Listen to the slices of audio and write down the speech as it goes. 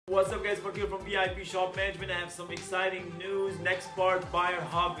guys, Mark here from VIP Shop Management. I have some exciting news. Nexpart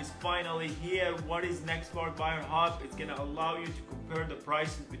BuyerHub is finally here. What is Nexpart BuyerHub? It's gonna allow you to compare the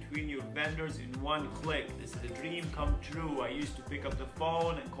prices between your vendors in one click. This is a dream come true. I used to pick up the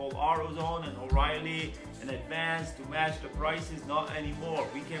phone and call AutoZone and O'Reilly in advance to match the prices. Not anymore.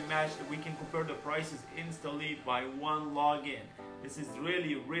 We can compare the prices instantly by one login. This is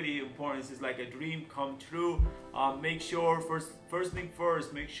really important. This is like a dream come true. Make sure first thing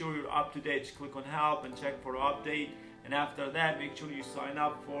first, make sure you're up to date. Just click on help and check for update. And after that, make sure you sign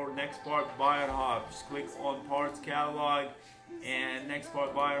up for Nexpart BuyerHub. Just click on parts catalog and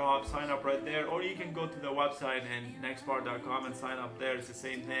Nexpart BuyerHub, sign up right there. Or you can go to the website and nexpart.com and sign up there. It's the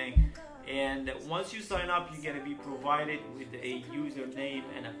same thing. And once you sign up, you're gonna be provided with a username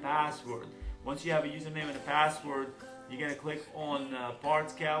and a password. Once you have a username and a password, you're gonna click on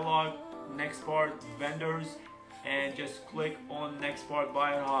parts catalog, Nexpart vendors, and just click on Nexpart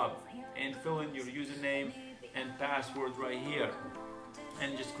BuyerHub and fill in your username and password right here.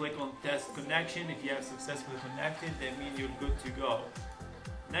 And just click on test connection. If you have successfully connected, that means you're good to go.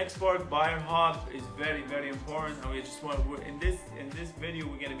 Nexpart BuyerHub is very important. In this video,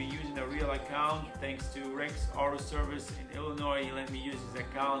 we're gonna be using a real account. Thanks to Rick's Auto Service in Illinois, he let me use his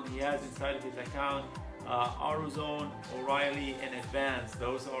account. He has inside of his account AutoZone, O'Reilly, and Advance.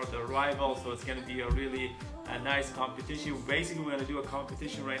 Those are the rivals, so it's going to be a nice competition. Basically, we're going to do a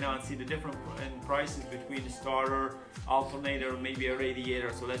competition right now and see the different prices between the starter, alternator, maybe a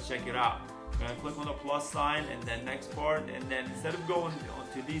radiator. So let's check it out. We're going to click on the plus sign and then Nexpart, and then instead of going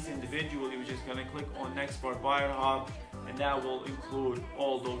to these individually, we're just going to click on Nexpart BuyerHub, and that will include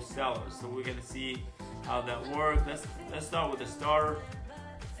all those sellers. So we're going to see how that works. Let's start with the starter.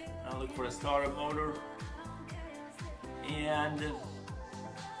 I'll look for a starter motor. And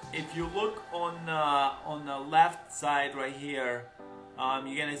if you look on the left side right here,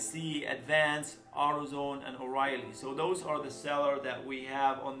 you're gonna see Advance, AutoZone, and O'Reilly. So those are the sellers that we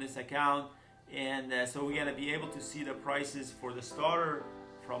have on this account, and so we're gonna be able to see the prices for the starter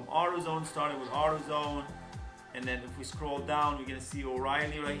from AutoZone, starting with AutoZone, and then if we scroll down, we're gonna see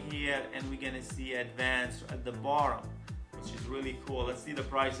O'Reilly right here, and we're gonna see Advance at the bottom, which is really cool. Let's see the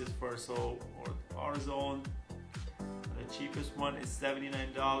prices first. So AutoZone, the cheapest one is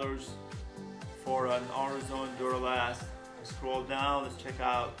 $79 for an AutoZone Duralast. Scroll down, let's check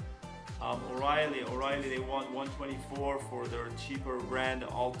out O'Reilly. O'Reilly, they want $124 for their cheaper brand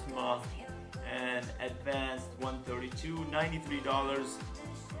Ultima, and Advanced $132, $93.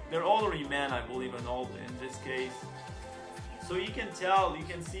 They're all reman, I believe, in this case. So you can tell, you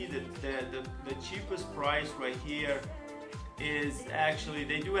can see that the cheapest price right here is actually,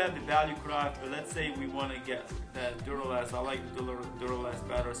 they do have the value craft, but let's say we want to get the Duralast. I like the Duralast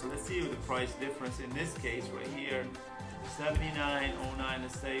better, so let's see the price difference in this case right here. $79.09.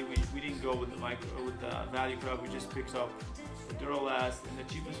 Let's say we didn't go with the value craft, we just picked up the Duralast, and the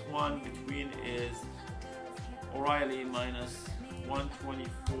cheapest one between is O'Reilly minus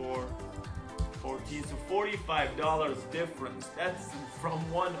 $124.14, so $45 difference. That's from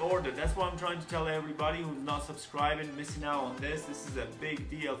one order. That's what I'm trying to tell everybody who's not subscribing, missing out on this. This is a big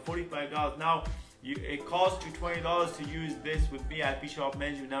deal. $45. Now it costs you $20 to use this with VIP Shop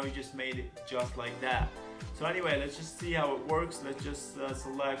Management. Now you just made it just like that. So anyway, let's just see how it works. Let's just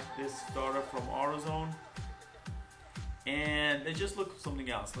select this starter from AutoZone, and let's just look up something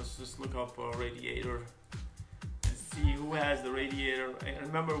else. Let's just look up a radiator. See who has the radiator. And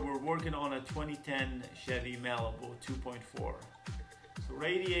remember, we're working on a 2010 Chevy Malibu 2.4. So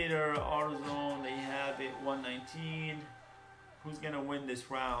radiator, AutoZone, they have it $119. Who's gonna win this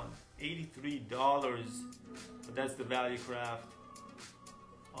round? $83, but that's the value craft.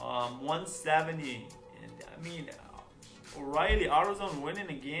 $170, and I mean, O'Reilly, AutoZone winning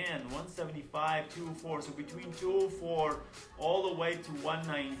again, $175, $204. So between $204 all the way to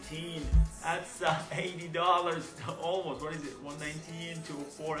 $119, that's $80 almost. What is it? $119,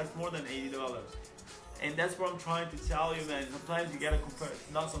 $204. That's more than $80. And that's what I'm trying to tell you, man. Sometimes you gotta compare.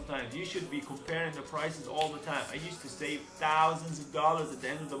 Not sometimes. You should be comparing the prices all the time. I used to save thousands of dollars at the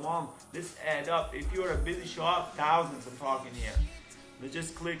end of the month. This add up. If you're a busy shop, thousands. I'm talking here. Let's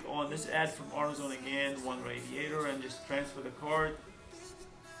just click on this ad from AutoZone again, one radiator, and just transfer the card.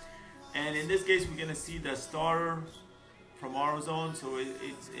 And in this case, we're gonna see the starter from AutoZone. So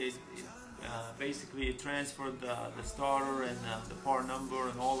basically it transferred the starter and the part number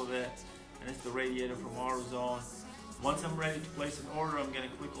and all of it. And it's the radiator from AutoZone. Once I'm ready to place an order, I'm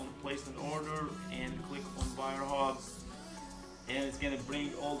gonna click on place an order and click on BuyerHub, and it's gonna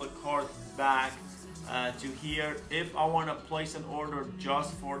bring all the cards back to here. If I want to place an order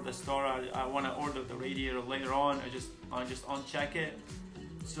just for the starter, I want to order the radiator later on, I just uncheck it,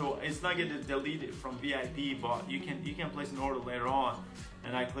 So it's not getting deleted from VIP, but you can place an order later on.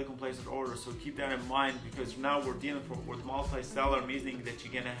 And I click on place an order. So keep that in mind, because now we're dealing with multi-seller, meaning that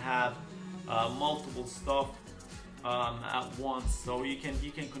you're gonna have multiple stuff at once. So you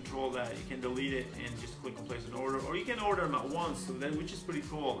can control that. You can delete it and just click on place an order, or you can order them at once. So that, which is pretty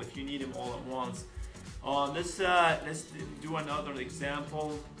cool if you need them all at once. Let's do another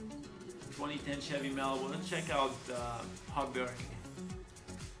example. 2010 Chevy Malibu. Let's check out hub bearing.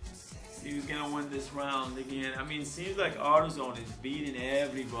 See who's gonna win this round again. I mean, it seems like AutoZone is beating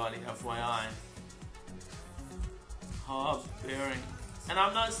everybody, FYI. Hub bearing. And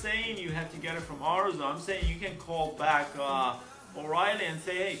I'm not saying you have to get it from AutoZone. I'm saying you can call back O'Reilly and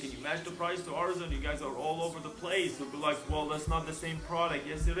say, hey, can you match the price to AutoZone? You guys are all over the place. They'll be like, well, that's not the same product.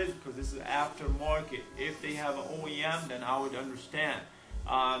 Yes, it is, because this is aftermarket. If they have an OEM, then I would understand.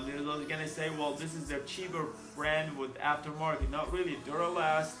 They're gonna say, well, this is their cheaper brand with aftermarket. Not really.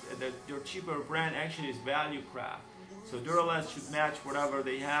 Duralast, their cheaper brand actually is Valuecraft. So Duralast should match whatever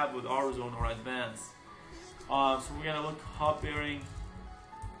they have with AutoZone or Advance. So we're gonna look hub bearing,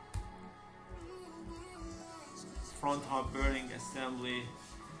 front hub bearing assembly.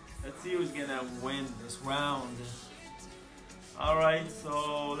 Let's see who's gonna win this round. Alright,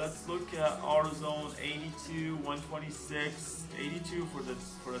 so let's look at AutoZone 82, 126, 82 for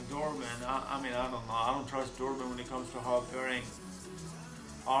the doorman. I mean, I don't know. I don't trust doorman when it comes to hub bearing.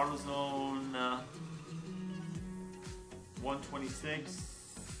 AutoZone 126,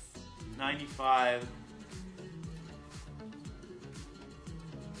 95.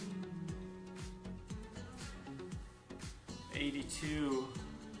 $82.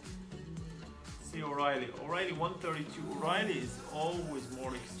 See O'Reilly. O'Reilly 132. O'Reilly is always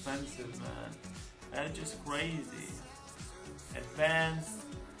more expensive, man. That's just crazy. Advanced.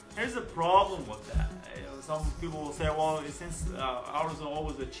 Here's the problem with that. Some people will say, well, since ours are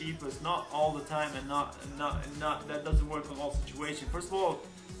always the cheapest, not all the time, and not that doesn't work in all situations. First of all,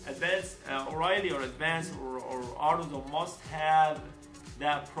 Advanced O'Reilly or Advanced or AutoZone must have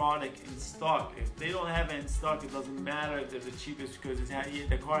that product in stock. If they don't have it in stock, it doesn't matter if they're the cheapest, because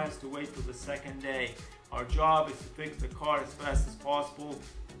the car has to wait till the second day. Our job is to fix the car as fast as possible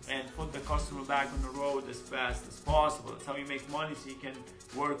and put the customer back on the road as fast as possible. That's how you make money, so you can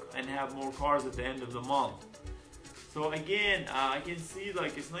work and have more cars at the end of the month. So again, I can see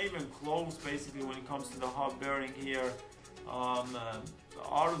like it's not even close basically when it comes to the hub bearing here.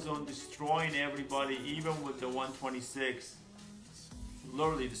 AutoZone destroying everybody, even with the 126.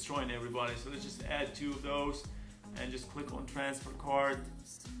 Literally destroying everybody. So let's just add 2 of those and just click on transfer card,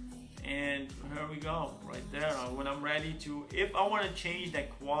 and here we go, right there. When I'm ready to, if I want to change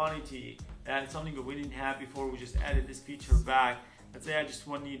that quantity, that's something that we didn't have before, we just added this feature back. Let's say I just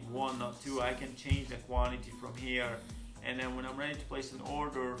need 1, not 2. I can change the quantity from here, and then when I'm ready to place an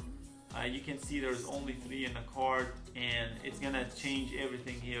order, you can see there's only 3 in the cart, and it's gonna change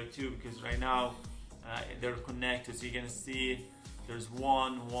everything here too, because right now they're connected. So you're gonna see there's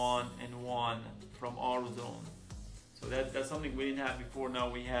 1, 1, and 1 from AutoZone. So that's something we didn't have before. Now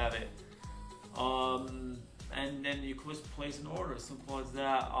we have it. And then you just place an order. Simple as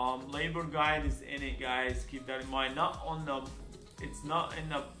that. Labor guide is in it, guys. Keep that in mind. It's not in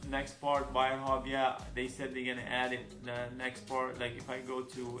the Nexpart BuyerHub yet. They said they're gonna add it. The Nexpart. Like if I go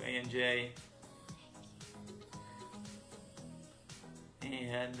to A&J,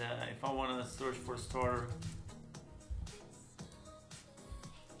 and if I want to search for starter,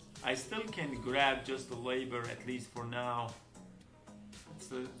 I still can grab just the labor, at least for now.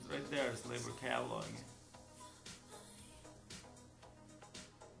 It's right there, it's labor catalog.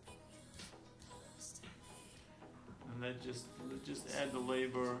 And let's just add the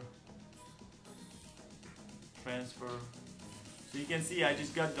labor, transfer. So you can see I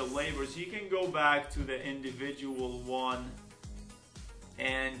just got the labor. So you can go back to the individual one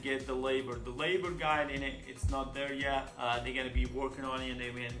and get the labor. The labor guide in it, it's not there yet. They're gonna be working on it, and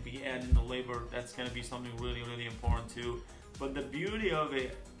they're gonna be adding the labor. That's gonna be something really, really important too. But the beauty of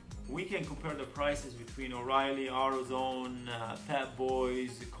it, we can compare the prices between O'Reilly, AutoZone, Pep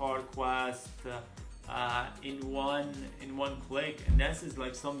Boys, CarQuest, in one click, and this is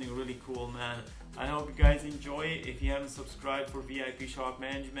like something really cool, man. I hope you guys enjoy it. If you haven't subscribed for VIP Shop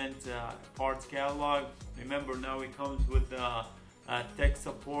Management parts catalog, remember now it comes with tech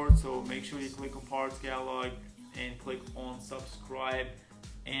support, so make sure you click on parts catalog and click on subscribe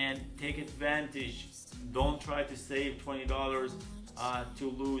and take advantage. Don't try to save $20 to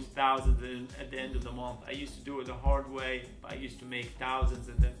lose thousands at the end of the month. I used to do it the hard way. I used to make thousands,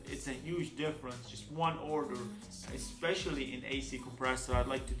 and then it's a huge difference. Just one order, especially in AC compressor. I'd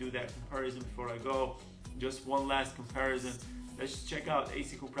like to do that comparison before I go. Just one last comparison. Let's check out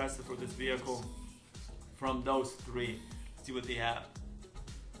AC compressor for this vehicle from those three. See what they have.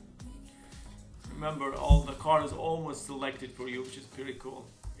 Remember, all the car is almost selected for you, which is pretty cool.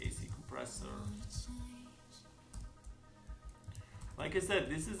 AC compressor. Like I said,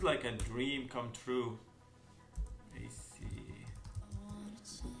 this is like a dream come true.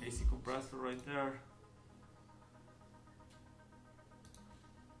 AC compressor right there.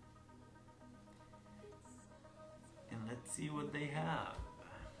 And let's see what they have.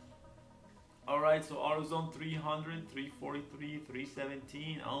 Alright, so AutoZone 300, 343,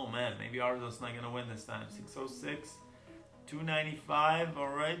 317. Oh man, maybe AutoZone's not gonna win this time. 606, 295.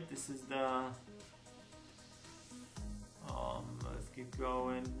 Alright, this is the let's keep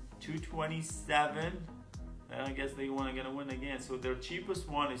going. 227. And I guess they want to win again. So their cheapest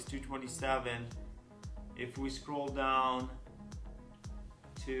one is 227. If we scroll down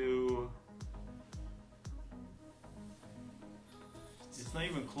to, it's not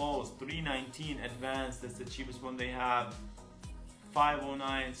even close. 319 advanced. That's the cheapest one they have.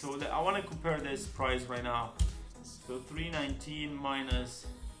 509. So I want to compare this price right now. So 319 minus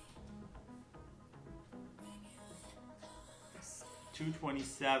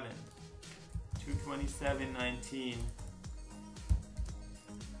 227. 227.19.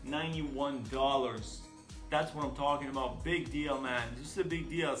 $91. That's what I'm talking about. Big deal, man. This is a big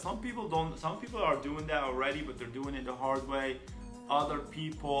deal. Some people are doing that already, but they're doing it the hard way. Other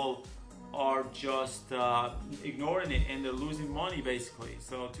people are just ignoring it and they're losing money basically.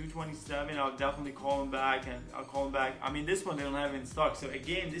 So 227, I'll definitely call them back, and I'll call them back. I mean, this one they don't have in stock. So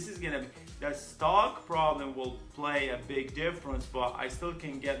again, this is gonna be, that stock problem will play a big difference, but I still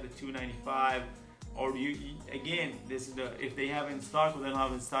can get the 295. Or again, this is if they have in stock or they don't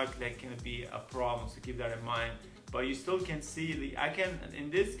have in stock, that can be a problem. So keep that in mind. But you still can see in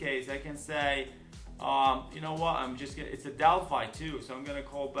this case, I can say, you know what? It's a Delphi too, so I'm gonna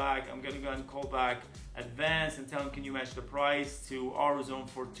call back. I'm gonna go and call back Advance and tell them, can you match the price to AutoZone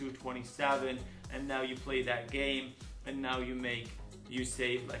for 227? And now you play that game, and now you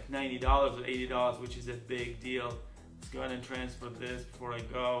save like $90 or $80, which is a big deal. Let's go ahead and transfer this before I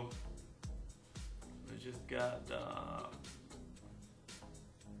go. I just got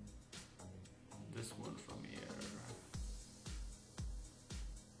this one from here.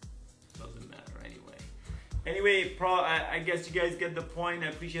 Doesn't matter anyway. I guess you guys get the point. I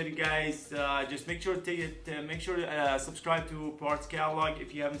appreciate it, guys. Just make sure to subscribe to Parts Catalog.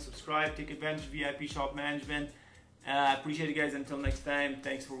 If you haven't subscribed, take advantage of VIP Shop Management. Appreciate it, guys. Until next time,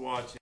 thanks for watching.